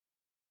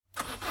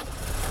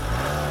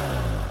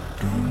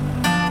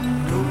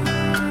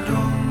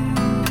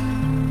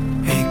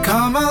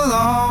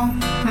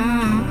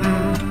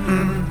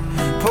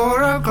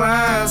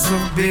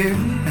glass of beer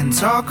and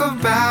talk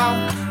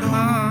about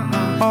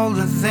all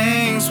the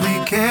things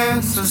we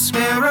care. So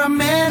spare a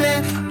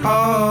minute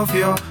of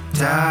your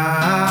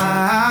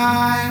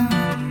time.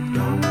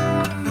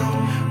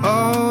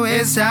 Oh,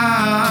 it's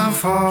time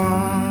for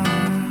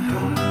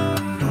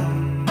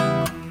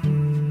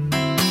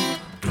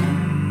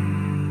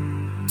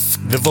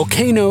The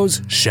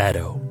Volcano's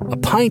Shadow, a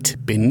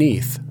pint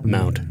beneath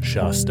Mount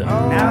Shasta.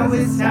 Now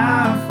it's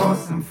time for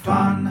some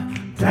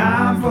fun,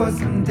 time for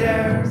some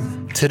dares.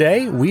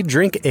 Today, we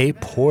drink a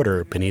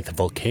porter beneath a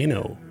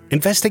volcano,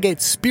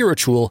 investigate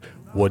spiritual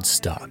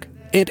Woodstock,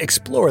 and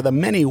explore the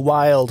many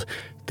wild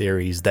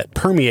theories that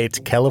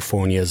permeate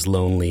California's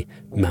lonely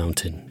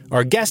mountain.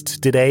 Our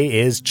guest today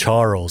is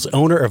Charles,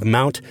 owner of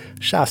Mount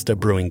Shasta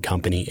Brewing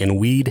Company in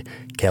Weed,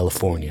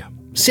 California.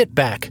 Sit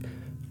back,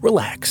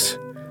 relax,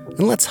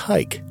 and let's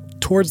hike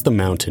towards the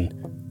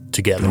mountain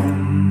together.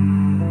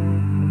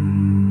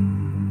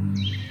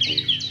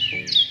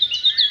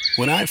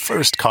 When I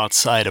first caught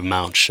sight of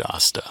Mount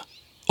Shasta,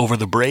 over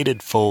the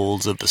braided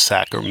folds of the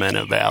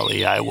Sacramento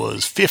Valley, I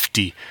was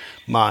 50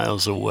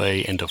 miles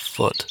away and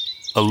afoot,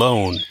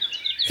 alone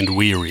and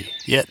weary.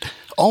 Yet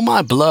all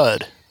my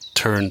blood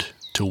turned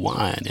to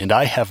wine, and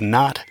I have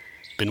not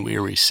been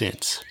weary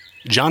since.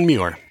 John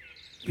Muir.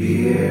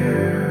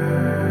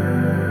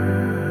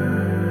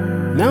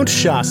 Mount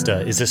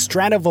Shasta is a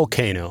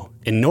stratovolcano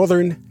in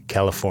Northern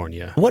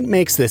California. What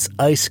makes this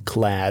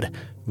ice-clad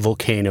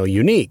volcano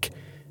unique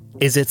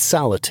is its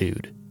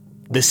solitude.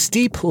 The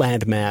steep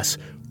landmass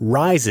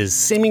rises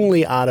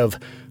seemingly out of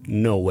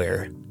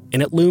nowhere,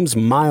 and it looms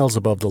miles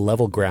above the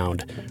level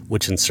ground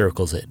which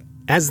encircles it.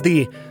 As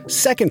the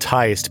second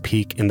highest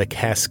peak in the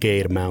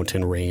Cascade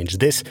Mountain range,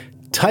 this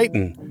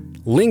titan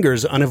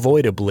lingers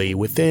unavoidably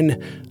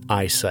within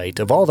eyesight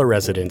of all the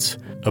residents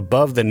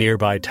above the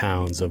nearby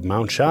towns of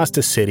Mount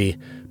Shasta City,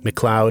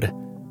 McLeod,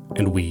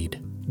 and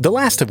Weed. The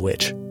last of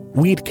which,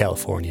 Weed,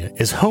 California,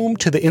 is home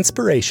to the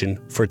inspiration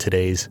for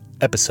today's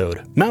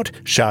episode, Mount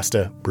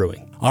Shasta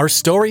Brewing. Our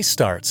story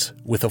starts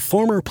with a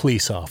former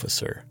police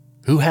officer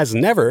who has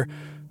never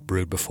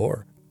brewed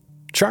before.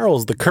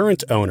 Charles, the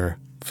current owner,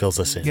 fills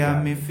us in.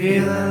 Got me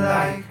feeling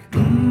like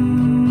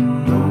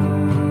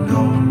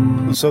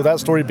So that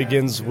story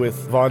begins with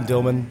Von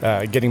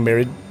Dillman getting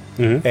married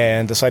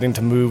and deciding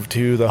to move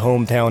to the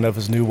hometown of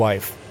his new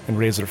wife and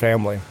raise their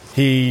family.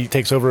 He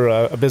takes over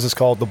a business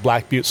called the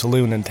Black Butte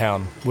Saloon in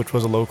town, which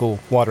was a local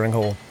watering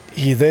hole.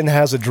 He then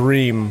has a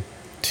dream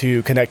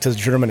to connect his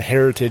German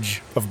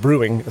heritage of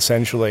brewing,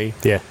 essentially,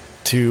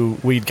 to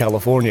Weed,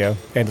 California,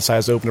 and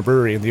decides to open a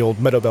brewery in the old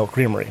Meadowbell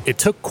Creamery. It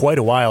took quite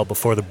a while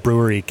before the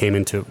brewery came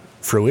into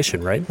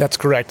fruition, right? That's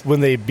correct.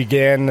 When they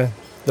began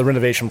the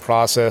renovation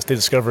process, they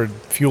discovered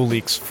fuel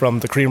leaks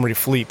from the creamery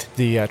fleet,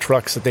 the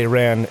trucks that they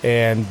ran,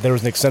 and there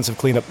was an extensive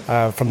cleanup.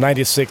 From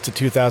 96 to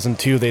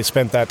 2002, they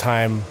spent that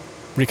time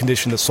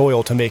reconditioning the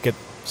soil to make it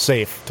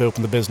safe to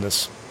open the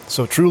business.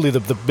 So truly,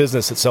 the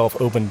business itself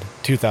opened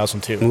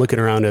 2002. I'm looking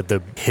around at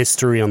the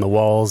history on the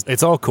walls.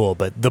 It's all cool,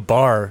 but the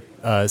bar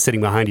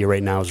sitting behind you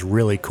right now is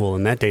really cool,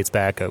 and that dates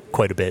back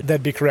quite a bit.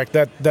 That'd be correct.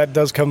 That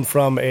does come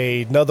from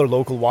another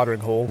local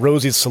watering hole,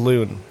 Rosie's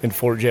Saloon in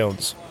Fort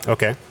Jones.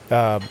 Okay.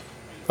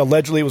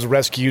 Allegedly, it was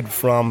rescued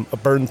from a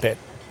burn pit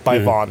by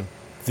Vaughn,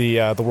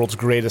 the world's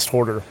greatest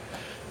hoarder.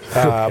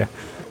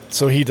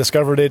 So he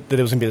discovered it, that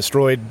it was going to be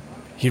destroyed.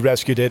 He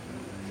rescued it,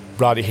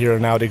 brought it here,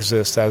 and now it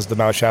exists as the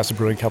Mount Shasta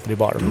Brewing Company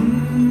bar.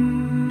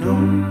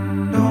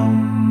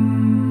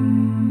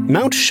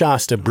 Mount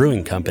Shasta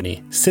Brewing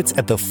Company sits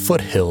at the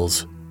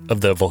foothills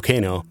of the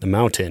volcano, the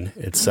mountain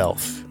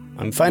itself.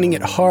 I'm finding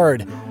it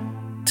hard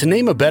to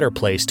name a better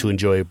place to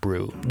enjoy a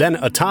brew than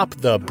atop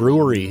the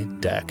brewery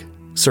deck,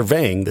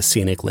 surveying the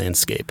scenic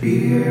landscape.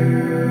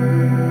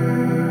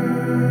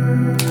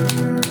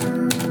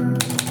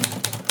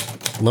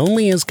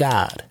 Lonely as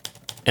God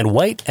and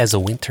white as a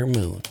winter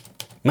moon,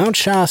 Mount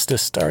Shasta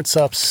starts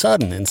up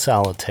sudden and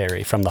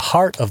solitary from the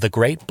heart of the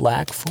great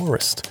black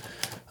forest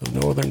of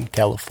Northern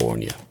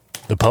California.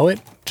 The poet,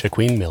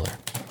 Jaqueen Miller.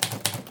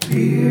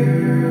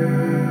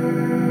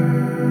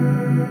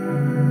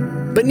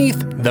 Beneath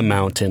the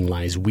mountain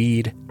lies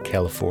Weed,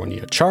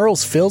 California.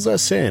 Charles fills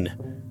us in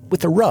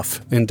with a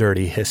rough and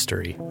dirty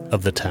history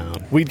of the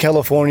town. Weed,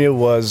 California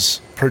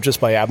was purchased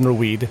by Abner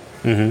Weed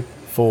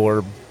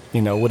for,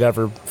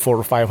 $400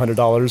 or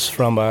 $500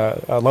 from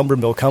a lumber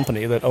mill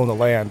company that owned the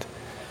land.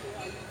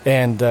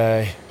 And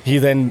he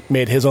then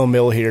made his own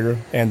mill here,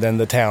 and then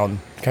the town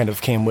kind of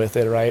came with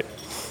it, right?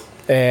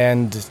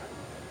 And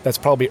that's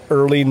probably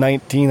early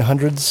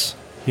 1900s.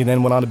 He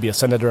then went on to be a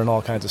senator and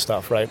all kinds of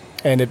stuff, right?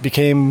 And it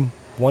became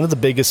one of the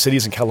biggest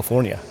cities in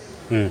California.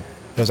 It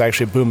was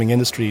actually a booming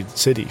industry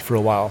city for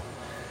a while.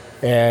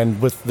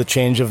 And with the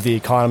change of the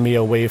economy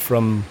away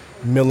from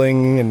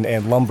milling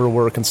and lumber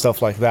work and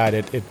stuff like that,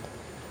 it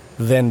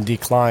then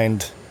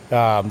declined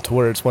to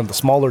where it's one of the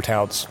smaller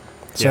towns.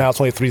 So now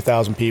it's only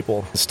 3,000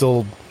 people.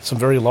 Still some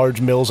very large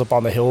mills up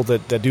on the hill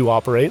that do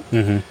operate,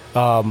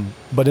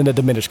 but in a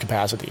diminished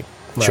capacity.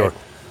 Right? Sure.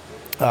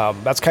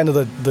 That's kind of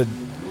the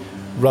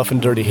rough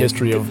and dirty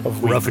history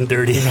of weed. Rough and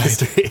dirty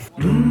history.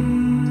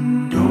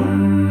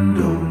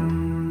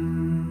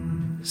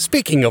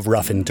 Speaking of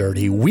rough and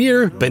dirty,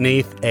 we're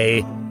beneath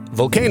a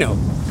volcano.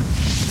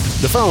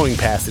 The following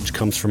passage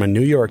comes from a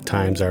New York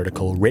Times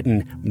article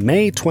written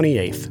May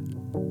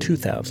 28th,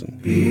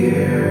 2000.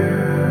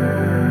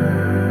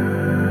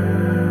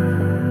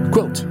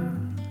 Quote,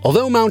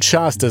 although Mount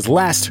Shasta's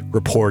last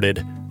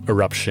reported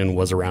eruption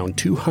was around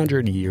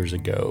 200 years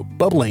ago,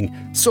 bubbling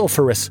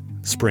sulfurous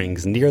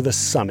springs near the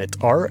summit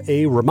are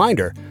a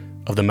reminder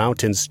of the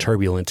mountain's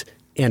turbulent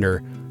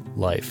inner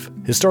life.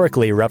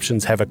 Historically,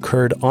 eruptions have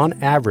occurred on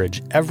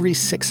average every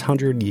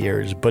 600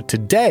 years, but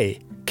today,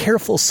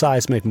 careful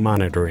seismic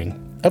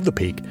monitoring of the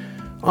peak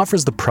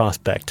offers the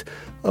prospect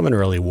of an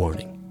early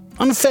warning.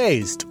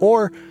 Unfazed,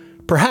 or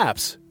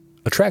perhaps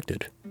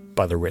attracted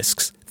by the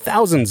risks,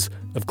 thousands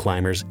of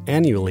climbers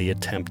annually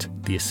attempt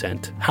the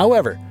ascent.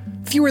 However,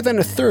 fewer than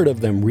a third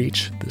of them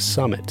reach the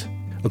summit,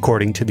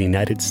 according to the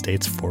United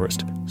States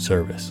Forest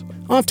Service.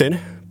 Often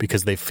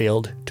because they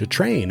failed to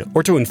train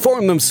or to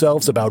inform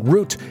themselves about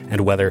route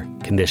and weather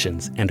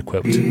conditions, end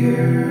quote.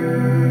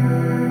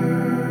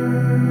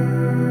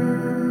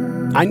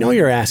 I know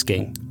you're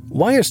asking,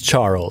 why is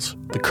Charles,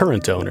 the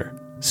current owner,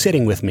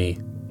 sitting with me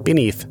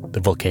beneath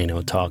the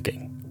volcano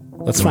talking?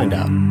 Let's find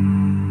out.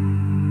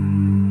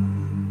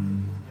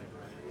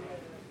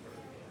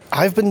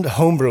 I've been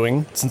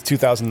homebrewing since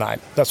 2009.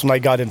 That's when I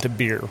got into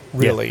beer,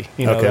 really.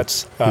 Yeah.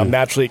 That's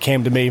naturally it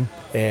came to me.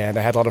 And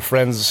I had a lot of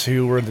friends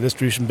who were in the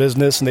distribution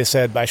business, and they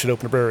said I should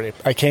open a brewery.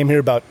 I came here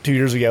about 2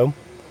 years ago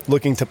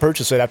looking to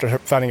purchase it after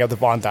finding out that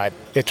Vaughn died.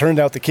 It turned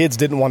out the kids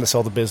didn't want to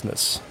sell the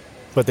business,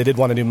 but they did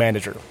want a new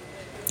manager.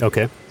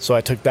 Okay. So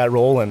I took that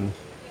role and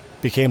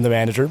became the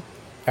manager.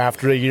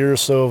 After a year or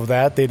so of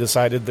that, they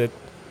decided that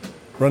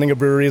running a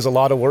brewery is a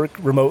lot of work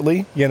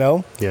remotely,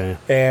 Yeah.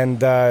 and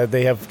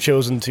they have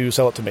chosen to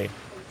sell it to me.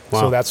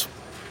 Wow. So that's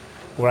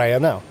where I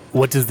am now.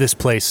 What does this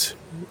place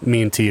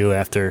mean to you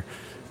after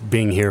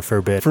being here for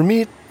a bit? For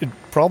me, it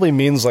probably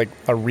means like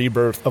a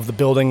rebirth of the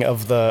building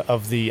of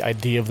the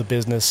idea of the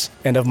business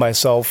and of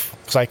myself,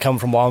 because I come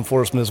from law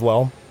enforcement as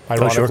well,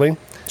 ironically.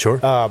 Sure.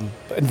 And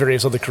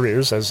various other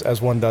careers,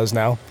 as one does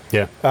now.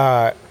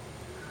 Yeah.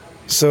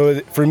 So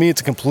for me,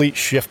 it's a complete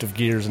shift of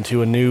gears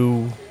into a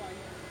new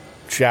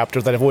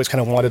chapter that I've always kind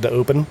of wanted to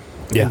open,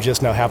 Yeah. and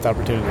just now have the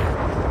opportunity.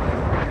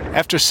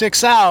 After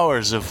 6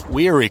 hours of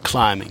weary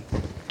climbing,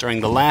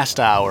 during the last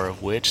hour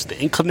of which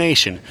the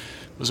inclination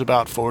was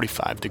about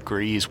 45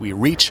 degrees, we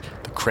reach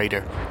the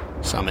crater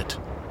summit.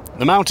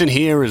 The mountain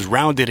here is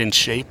rounded in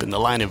shape in the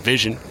line of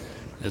vision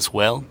as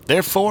well,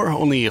 therefore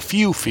only a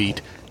few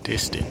feet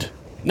distant.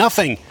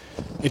 Nothing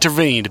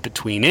intervened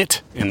between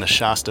it and the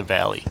Shasta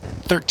Valley,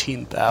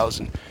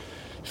 13,000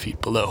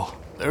 feet below.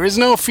 There is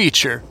no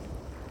feature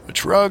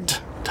which rugged,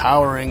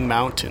 towering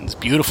mountains,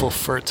 beautiful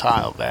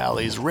fertile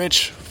valleys,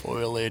 rich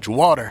foliage,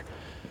 water,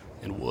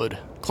 and wood,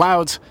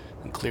 clouds,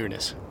 and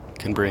clearness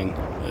can bring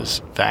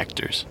as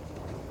factors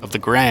of the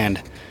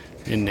grand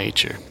in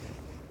nature.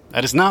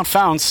 That is not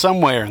found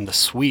somewhere in the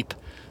sweep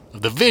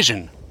of the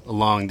vision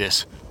along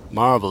this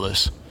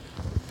marvelous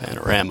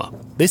panorama.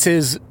 This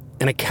is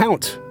an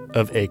account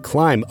of a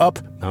climb up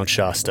Mount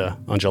Shasta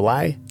on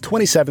July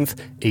 27th,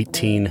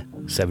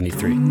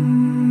 1873.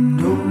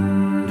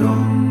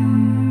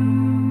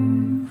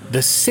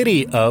 The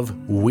city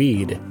of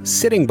Weed,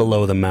 sitting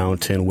below the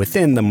mountain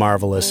within the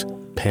marvelous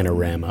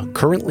panorama,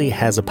 currently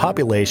has a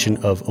population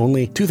of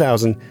only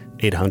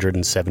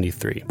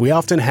 2,873. We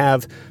often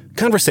have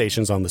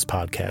conversations on this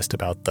podcast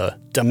about the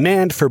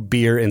demand for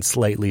beer in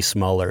slightly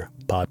smaller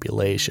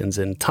populations,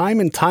 and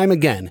time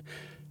again,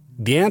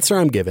 the answer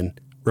I'm given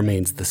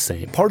remains the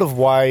same. Part of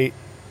why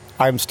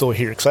I'm still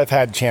here, because I've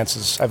had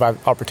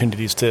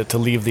opportunities to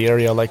leave the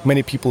area like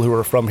many people who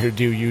are from here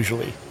do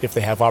usually, if they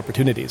have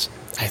opportunities.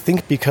 I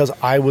think because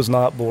I was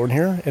not born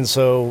here, and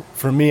so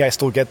for me, I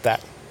still get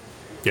that.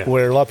 Yeah.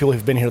 Where a lot of people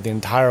who've been here the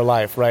entire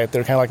life, right,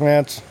 they're kind of like,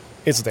 man,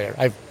 it's there.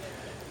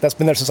 That's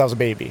been there since I was a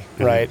baby,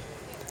 Mm-hmm. right?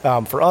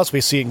 For us,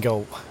 we see it and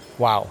go,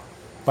 wow.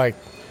 Like,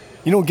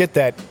 you don't get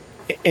that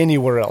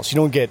anywhere else. You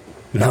don't get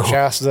Mount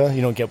Shasta,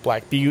 you don't get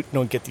Black Butte, you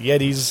don't get the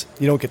Yetis,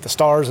 you don't get the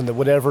stars and the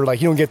whatever.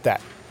 Like, you don't get that.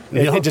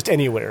 It just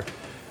anywhere.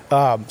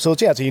 So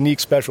it's a unique,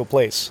 special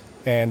place.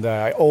 And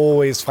I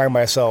always find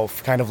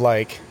myself kind of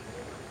like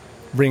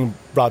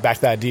brought back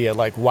the idea,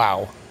 like,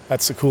 wow,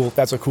 that's a cool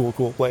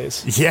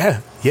place.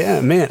 Yeah,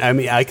 man. I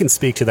mean, I can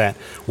speak to that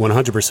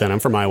 100%. I'm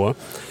from Iowa,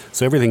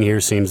 so everything here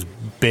seems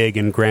big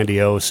and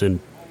grandiose. And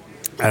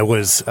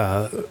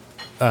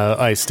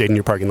I stayed in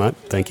your parking lot.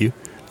 Thank you.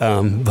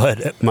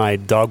 But my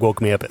dog woke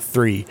me up at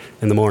 3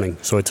 in the morning,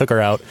 so I took her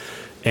out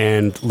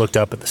and looked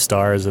up at the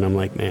stars, and I'm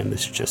like, man,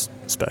 this is just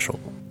special.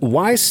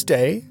 Why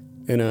stay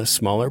in a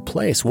smaller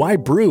place? Why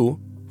brew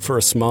for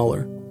a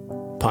smaller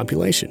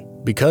population?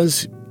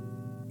 Because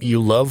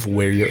you love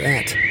where you're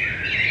at.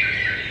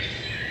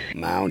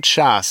 Mount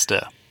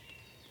Shasta,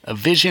 a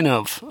vision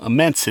of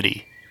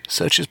immensity,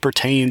 such as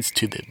pertains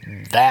to the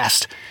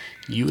vast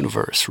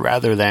universe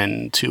rather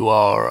than to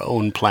our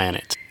own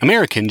planet.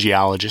 American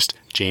geologist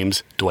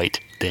James Dwight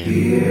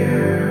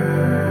in.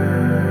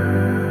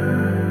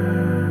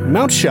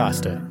 Mount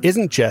Shasta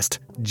isn't just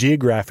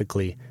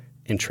geographically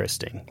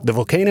interesting. The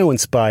volcano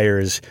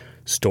inspires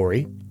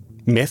story,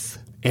 myth,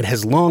 and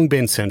has long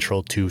been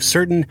central to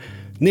certain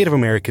Native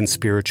American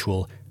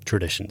spiritual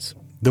traditions.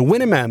 The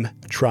Winnemem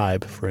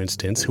tribe, for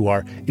instance, who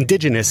are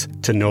indigenous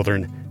to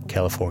Northern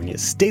California,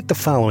 state the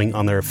following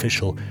on their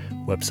official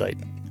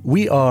website.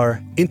 We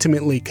are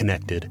intimately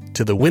connected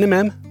to the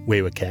Winnemem,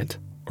 Wewakent,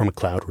 or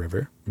McCloud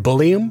River,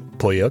 Bulliam,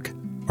 Poyuk,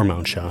 or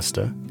Mount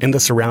Shasta, and the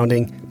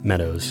surrounding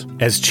meadows.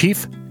 As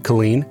Chief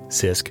Colleen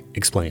Sisk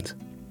explains,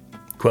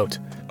 quote,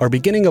 our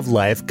beginning of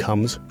life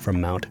comes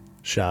from Mount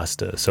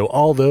Shasta, so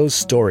all those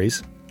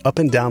stories up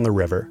and down the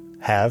river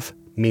have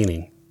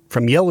meaning.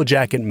 From Yellow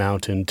Jacket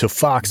Mountain to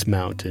Fox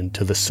Mountain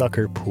to the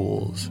Sucker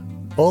Pools.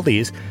 All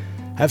these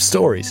have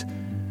stories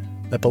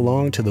that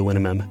belong to the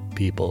Winnemem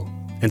people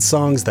and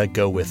songs that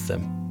go with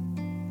them.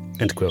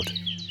 End quote.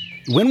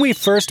 When we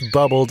first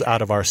bubbled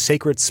out of our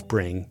sacred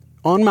spring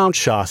on Mount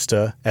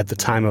Shasta at the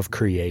time of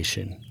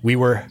creation, we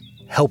were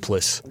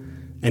helpless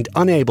and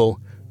unable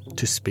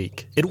to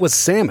speak. It was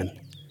Salmon,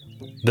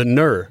 the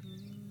Nur,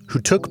 who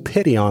took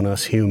pity on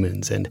us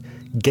humans and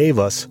gave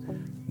us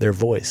their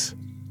voice.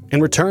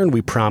 In return,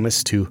 we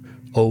promised to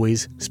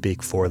always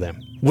speak for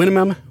them.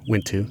 Winnemem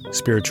went to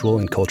spiritual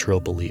and cultural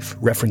belief,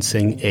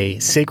 referencing a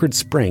sacred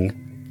spring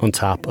on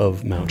top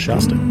of Mount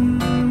Shasta.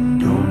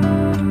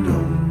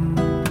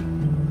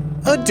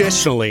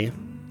 Additionally,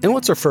 in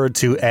what's referred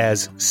to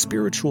as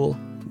spiritual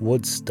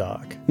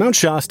Woodstock, Mount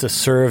Shasta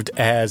served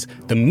as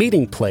the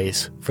meeting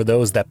place for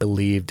those that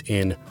believed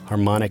in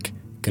harmonic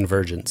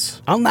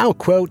convergence. I'll now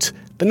quote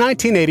the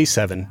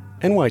 1987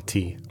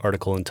 NYT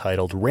article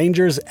entitled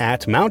Rangers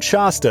at Mount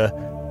Shasta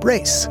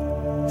Brace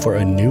for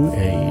a New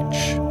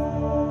Age.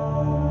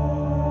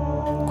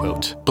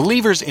 Quote,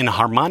 believers in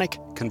harmonic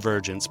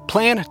convergence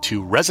plan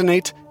to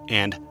resonate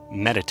and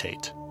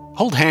meditate,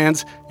 hold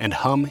hands and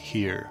hum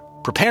here,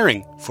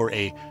 preparing for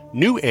a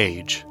new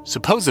age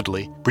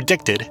supposedly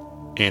predicted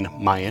in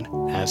Mayan,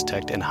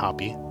 Aztec, and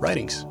Hopi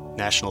writings.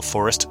 National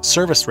Forest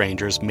Service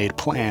Rangers made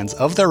plans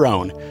of their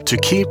own to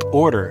keep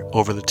order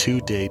over the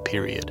 2-day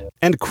period.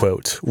 End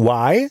quote.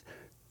 Why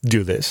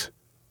do this?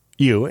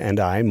 You and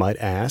I might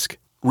ask.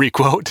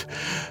 Requote,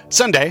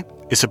 Sunday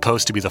is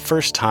supposed to be the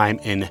first time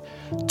in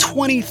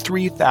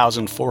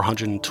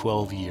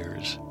 23,412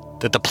 years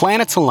that the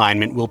planet's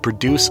alignment will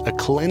produce a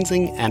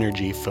cleansing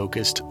energy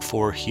focused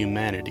for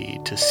humanity.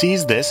 To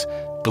seize this,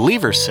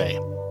 believers say.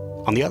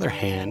 On the other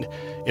hand,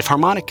 if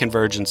harmonic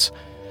convergence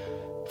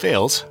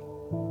fails,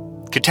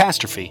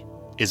 catastrophe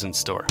is in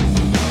store.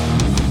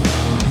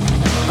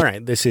 All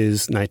right, this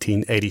is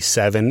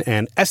 1987,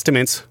 and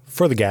estimates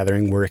for the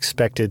gathering were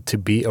expected to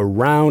be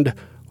around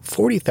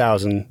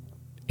 40,000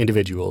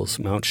 individuals.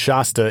 Mount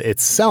Shasta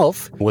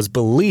itself was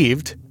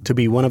believed to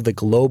be one of the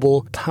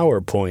global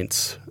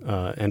PowerPoints,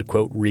 end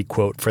quote,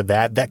 requote, for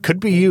that could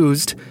be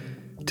used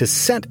to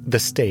set the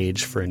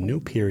stage for a new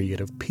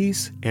period of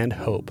peace and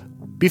hope.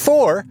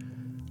 Before,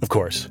 of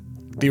course,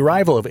 the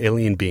arrival of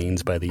alien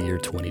beings by the year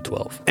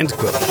 2012. End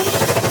quote.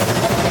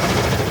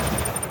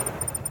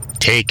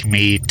 Take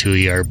me to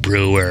your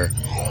brewer.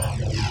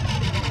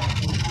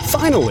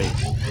 Finally,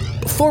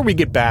 before we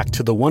get back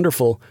to the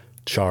wonderful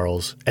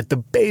Charles at the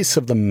base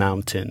of the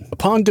mountain,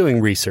 upon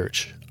doing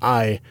research,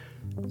 I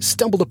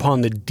stumbled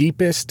upon the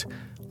deepest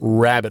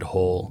rabbit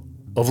hole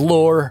of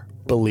lore,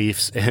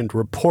 beliefs, and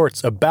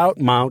reports about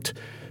Mount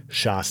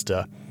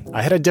Shasta.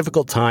 I had a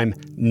difficult time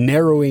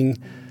narrowing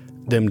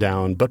them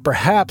down, but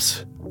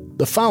perhaps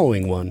the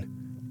following one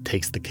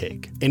takes the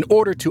cake. In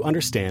order to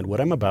understand what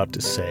I'm about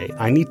to say,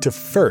 I need to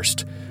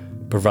first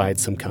provide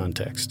some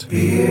context.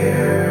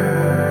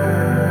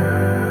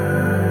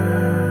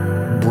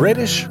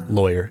 British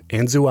lawyer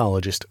and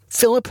zoologist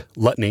Philip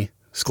Lutney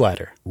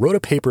Sclater wrote a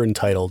paper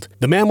entitled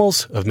The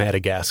Mammals of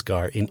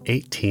Madagascar in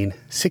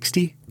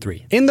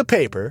 1863. In the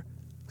paper,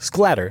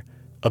 Sclater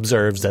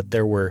observes that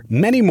there were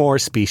many more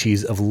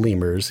species of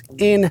lemurs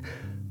in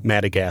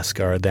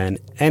Madagascar than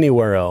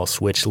anywhere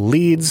else, which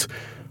leads,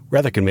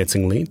 rather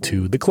convincingly,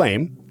 to the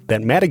claim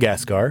that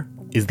Madagascar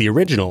is the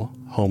original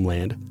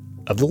homeland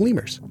of the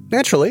lemurs.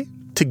 Naturally,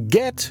 to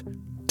get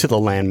to the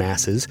land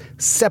masses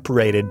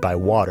separated by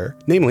water,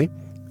 namely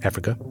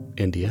Africa,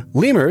 India,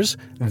 lemurs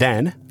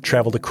then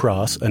traveled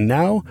across a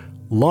now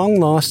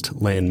long-lost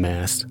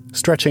landmass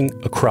stretching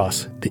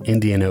across the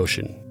Indian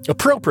Ocean.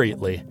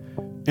 Appropriately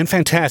and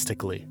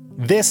fantastically,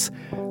 this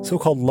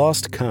so-called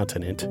lost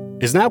continent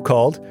is now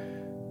called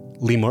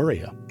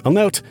Lemuria. I'll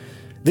note,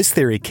 this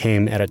theory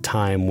came at a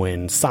time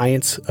when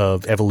science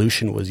of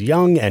evolution was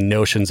young and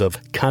notions of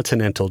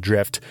continental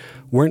drift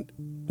weren't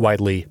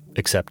widely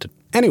accepted.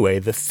 Anyway,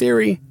 the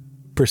theory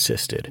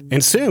persisted,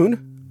 and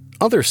soon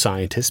other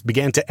scientists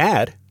began to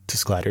add to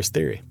Sclater's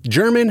theory.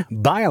 German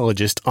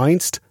biologist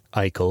Ernst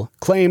Haeckel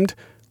claimed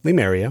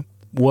Lemuria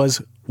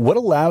was what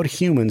allowed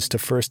humans to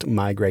first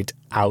migrate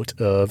out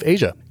of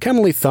Asia,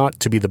 commonly thought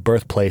to be the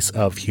birthplace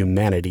of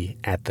humanity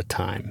at the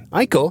time.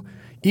 Haeckel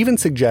even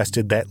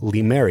suggested that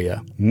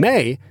Lemuria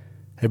may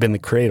have been the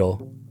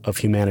cradle of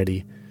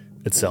humanity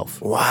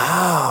itself.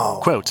 Wow.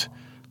 Quote,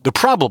 the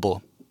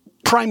probable,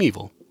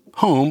 primeval,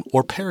 home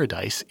or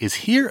paradise is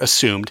here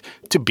assumed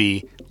to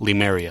be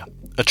Lemuria,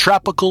 a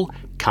tropical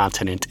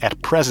continent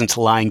at present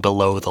lying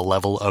below the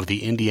level of the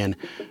Indian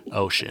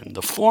Ocean,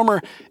 the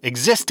former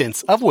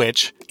existence of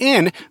which,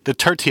 in the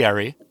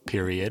Tertiary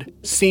period,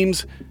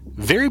 seems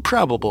very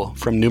probable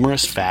from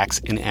numerous facts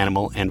in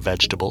animal and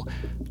vegetable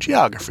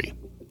geography.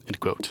 End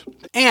quote.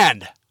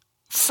 And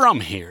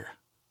from here,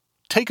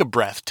 take a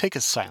breath, take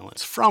a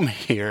silence. From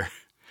here,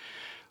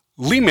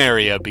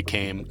 Lemuria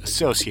became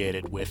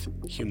associated with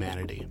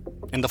humanity,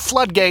 and the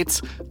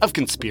floodgates of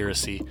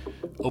conspiracy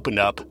opened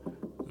up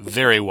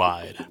very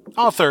wide.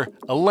 Author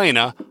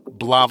Elena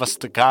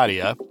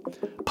Blavatsky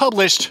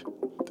published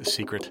The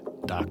Secret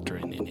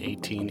Doctrine in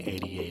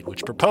 1888,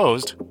 which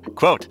proposed,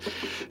 quote,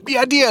 the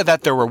idea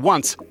that there were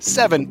once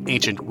 7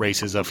 ancient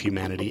races of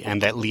humanity and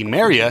that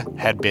Lemuria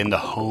had been the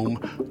home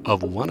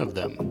of one of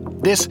them.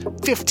 This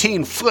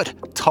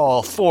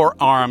 15-foot-tall,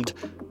 4-armed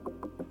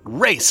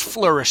race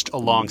flourished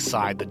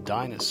alongside the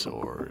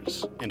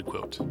dinosaurs, end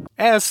quote.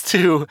 As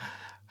to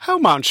how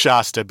Mount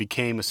Shasta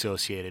became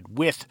associated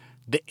with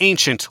the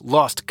ancient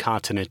lost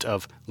continent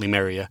of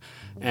Lemuria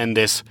and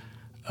this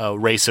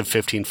race of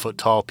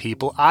 15-foot-tall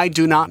people, I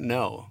do not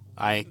know.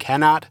 I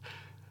cannot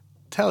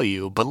tell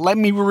you, but let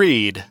me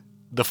read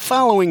the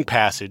following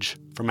passage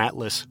from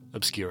Atlas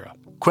Obscura.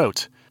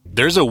 Quote,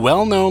 there's a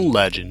well-known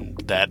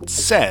legend that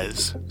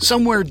says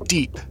somewhere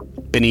deep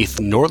beneath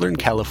Northern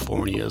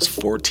California's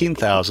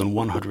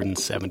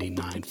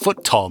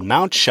 14,179-foot-tall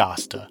Mount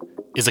Shasta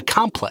is a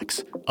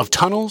complex of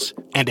tunnels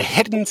and a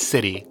hidden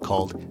city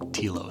called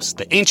Telos,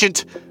 the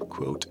ancient,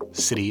 quote,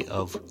 city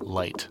of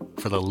light.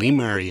 For the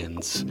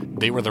Lemurians,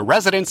 they were the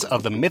residents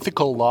of the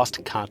mythical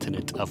lost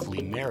continent of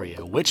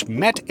Lemuria, which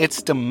met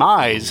its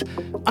demise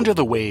under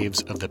the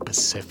waves of the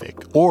Pacific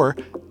or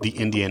the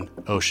Indian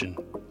Ocean,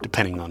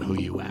 depending on who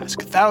you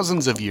ask,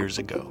 thousands of years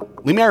ago.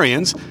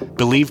 Lemurians,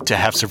 believed to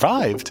have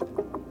survived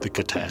the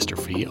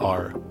catastrophe,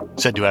 are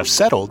said to have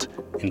settled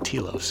in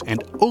Telos,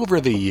 and over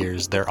the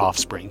years their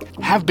offspring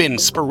have been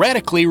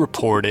sporadically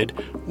reported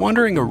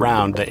wandering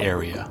around the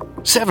area,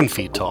 7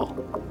 feet tall.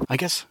 I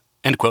guess,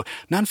 end quote,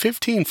 not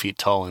 15 feet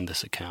tall in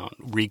this account,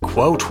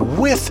 re-quote,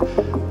 with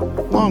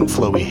long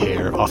flowy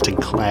hair, often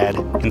clad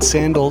in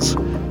sandals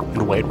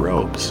and white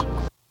robes,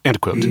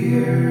 end quote.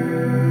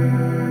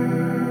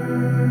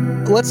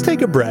 Let's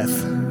take a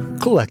breath,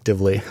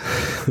 collectively.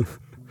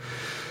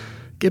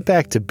 Get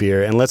back to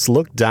beer, and let's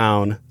look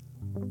down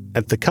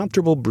at the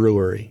comfortable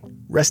brewery,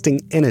 resting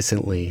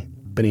innocently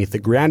beneath the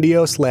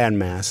grandiose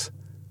landmass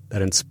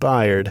that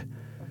inspired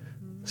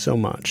so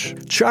much.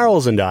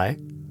 Charles and I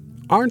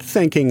aren't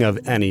thinking of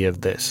any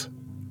of this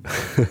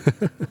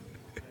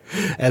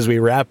as we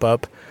wrap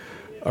up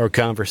our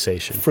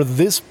conversation. For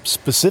this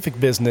specific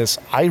business,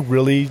 I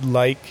really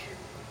like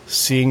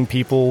seeing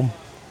people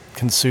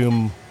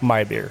consume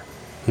my beer.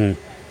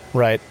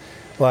 Right?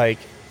 Like,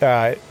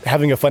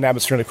 having a fun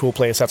atmosphere in a cool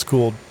place, that's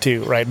cool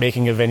too, right?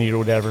 Making a venue or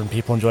whatever and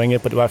people enjoying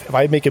it. But if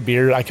I make a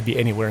beer, I could be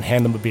anywhere and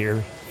hand them a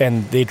beer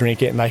and they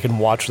drink it and I can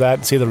watch that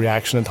and see the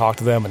reaction and talk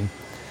to them and,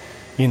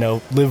 you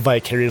know, live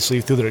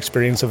vicariously through their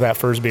experience of that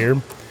first beer.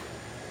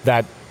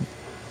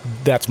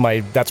 That's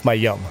my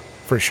yum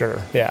for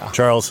sure. Yeah.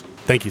 Charles,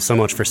 thank you so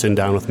much for sitting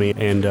down with me,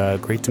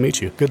 and great to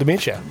meet you. Good to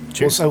meet you.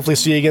 Cheers. We'll hopefully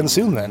see you again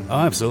soon then.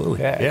 Oh,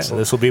 absolutely. Yeah,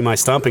 This will be my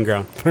stomping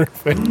ground.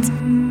 Perfect.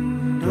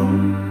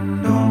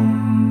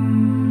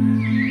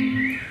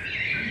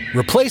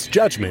 Replace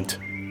judgment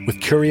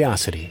with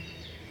curiosity.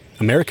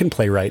 American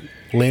playwright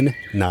Lynn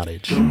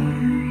Nottage.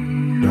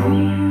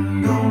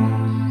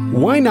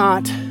 Why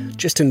not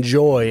just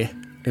enjoy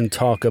and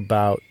talk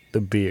about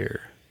the beer?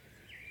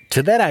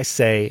 To that I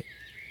say,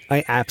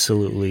 I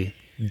absolutely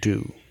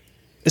do.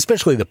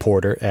 Especially the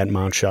porter at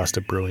Mount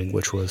Shasta Brewing,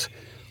 which was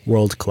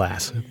world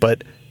class.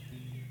 But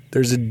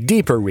there's a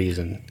deeper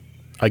reason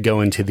I go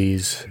into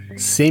these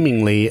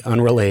seemingly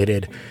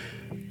unrelated,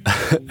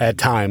 at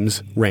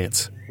times,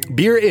 rants.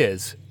 Beer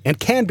is and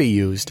can be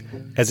used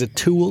as a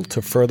tool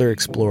to further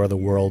explore the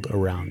world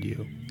around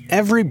you.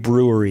 Every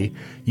brewery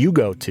you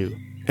go to,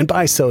 and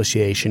by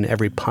association,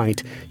 every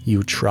pint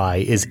you try,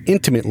 is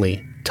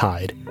intimately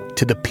tied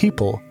to the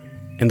people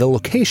and the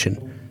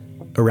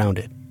location around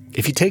it.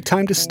 If you take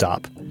time to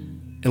stop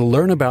and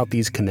learn about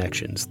these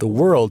connections, the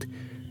world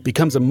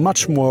becomes a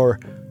much more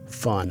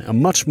fun, a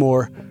much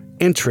more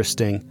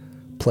interesting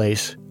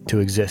place to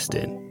exist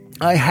in.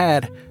 I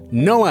had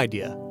no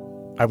idea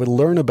I would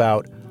learn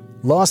about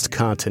lost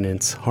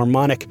continents,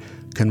 harmonic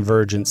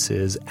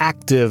convergences,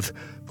 active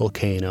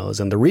volcanoes,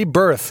 and the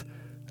rebirth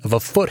of a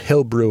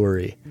foothill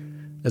brewery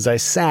as I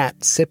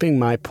sat sipping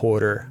my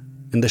porter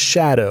in the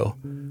shadow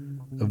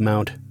of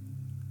Mount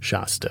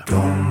Shasta.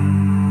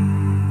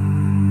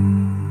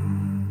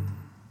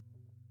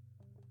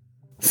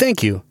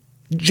 Thank you,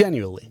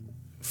 genuinely,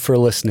 for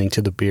listening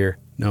to the Beer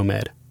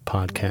Nomad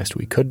podcast.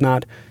 We could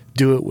not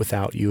do it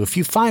without you. If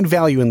you find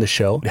value in the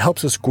show, it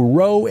helps us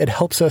grow. It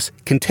helps us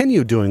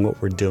continue doing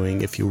what we're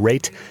doing if you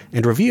rate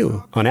and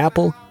review on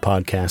Apple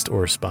Podcast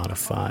or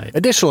Spotify.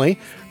 Additionally,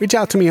 reach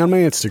out to me on my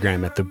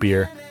Instagram at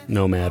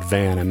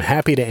 @TheBeerNomadVan. I'm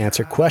happy to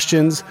answer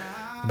questions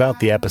about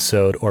the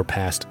episode or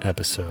past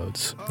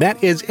episodes.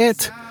 That is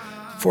it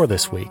for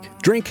this week.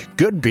 Drink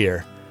good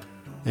beer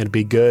and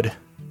be good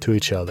to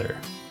each other.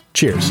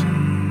 Cheers.